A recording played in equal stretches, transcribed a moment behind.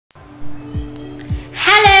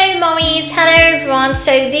guys, hello everyone.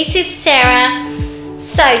 So this is Sarah.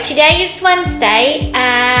 So today is Wednesday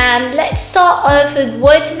and let's start off with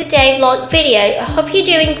word of the day vlog video. I hope you're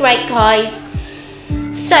doing great, guys.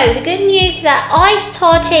 So the good news is that I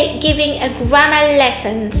started giving a grammar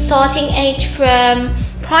lesson starting age from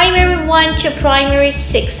primary 1 to primary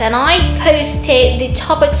 6, and I posted the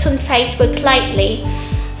topics on Facebook lately.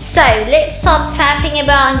 So let's stop faffing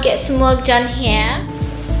about and get some work done here.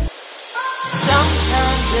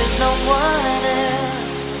 Sometimes there's no one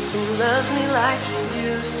else who loves me like you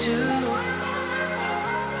used to.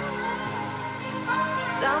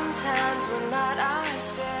 Sometimes we're not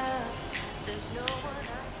ourselves. There's no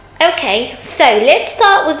one. Okay, so let's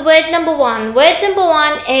start with word number one. Word number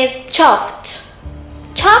one is chuffed.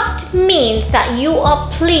 Chuffed means that you are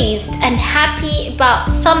pleased and happy about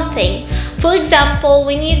something. For example,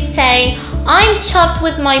 when you say, I'm chuffed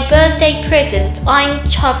with my birthday present, I'm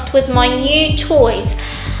chuffed with my new toys,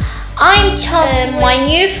 I'm chuffed with my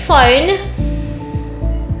new phone.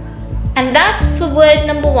 And that's for word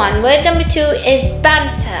number one. Word number two is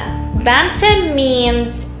banter. Banter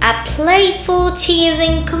means a playful,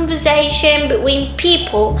 teasing conversation between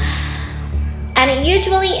people, and it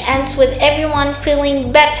usually ends with everyone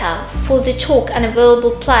feeling better for the talk and a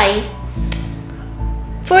verbal play.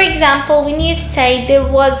 For example, when you say there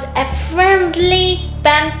was a friendly,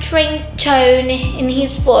 bantering tone in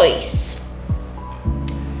his voice.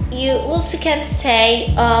 You also can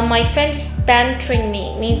say, my friend's bantering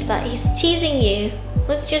me. It means that he's teasing you. It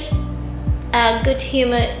was just good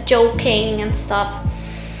humor, joking and stuff.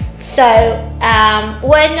 So,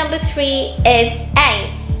 word number three is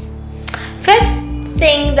ace. First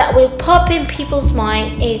thing that will pop in people's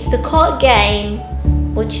mind is the card game,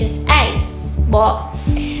 which is ace. But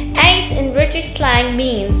ace in British slang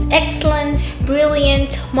means excellent,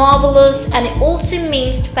 brilliant, marvelous, and it also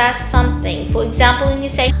means to pass something. For example, when you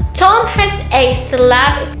say, Tom has aced the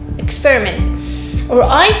lab experiment, or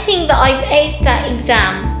I think that I've aced that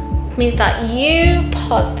exam, it means that you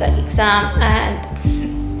passed the exam,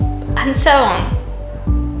 and so on.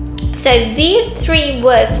 So these three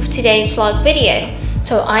words for today's vlog video.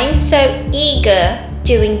 So I'm so eager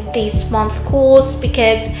doing this month course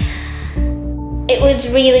because it was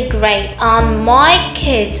really great, and my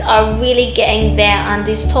kids are really getting there, and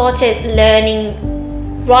they started learning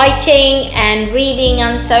writing and reading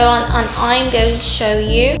and so on, and I'm going to show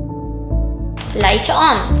you later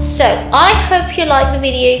on. So I hope you like the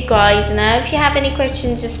video, guys, and if you have any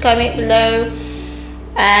questions just comment below,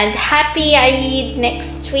 and happy Eid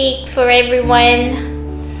next week for everyone.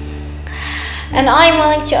 And I'm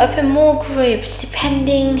willing to open more groups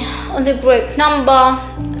depending on the group number.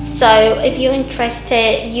 So if you're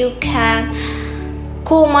interested, you can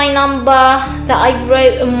call my number that I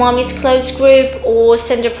wrote on Mommy's Close group or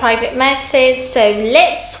send a private message. So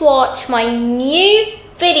let's watch my new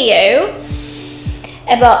video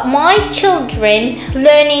about my children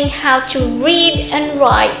learning how to read and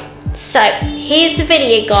write. So here's the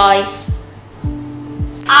video, guys.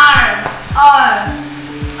 R, R,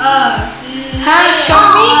 R. Hi,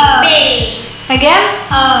 show me. B. Again?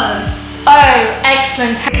 O. Oh,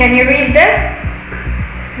 excellent. Can you read this?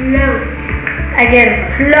 Float. Again,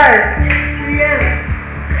 float. Float.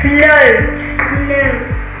 Float. Float.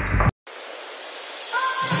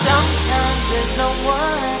 Sometimes there's no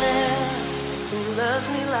one else who loves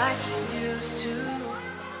me like you used to.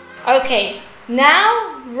 Okay,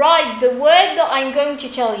 now write the word that I'm going to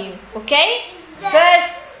tell you, okay?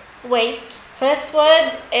 First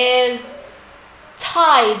word is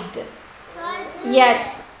tide.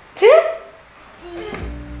 Yes. T.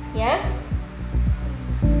 Yes.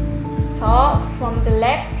 Start from the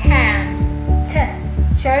left hand. T.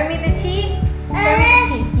 Show me the T. Show me the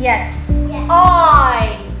T. Yes.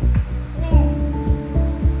 I.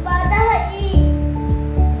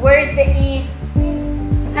 Where's the E?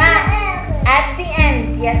 At the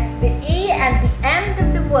end. Yes, the E at the end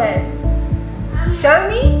of the word. Show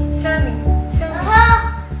me. Show me. Show me.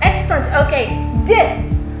 Excellent. Okay. D.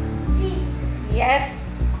 Yes.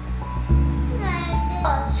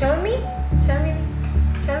 Show me. Show me.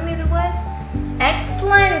 Show me the word.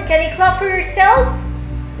 Excellent. Can you clap for yourselves?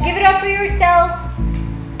 Give it up for yourselves.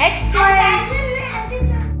 Excellent.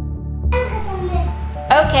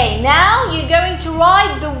 Okay, now you're going to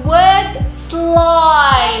write the word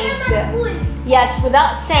slide. Yes,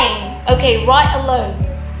 without saying. Okay, write alone.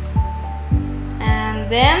 And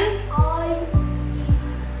then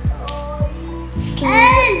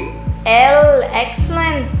L.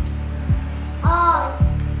 Excellent.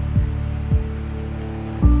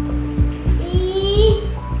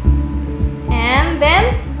 And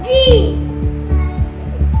then D.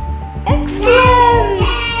 Excellent.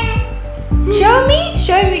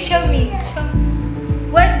 Show me. Show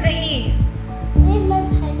me. Where's the E?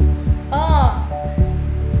 Oh.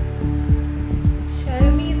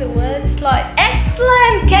 Show me the word slide.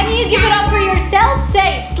 Excellent! Can you give it up for yourself?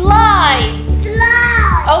 Say slide.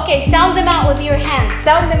 Slide. Okay, sound them out with your hands.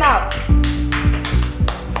 Sound them out.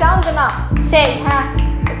 Sound them out. Say, huh?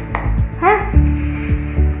 Huh?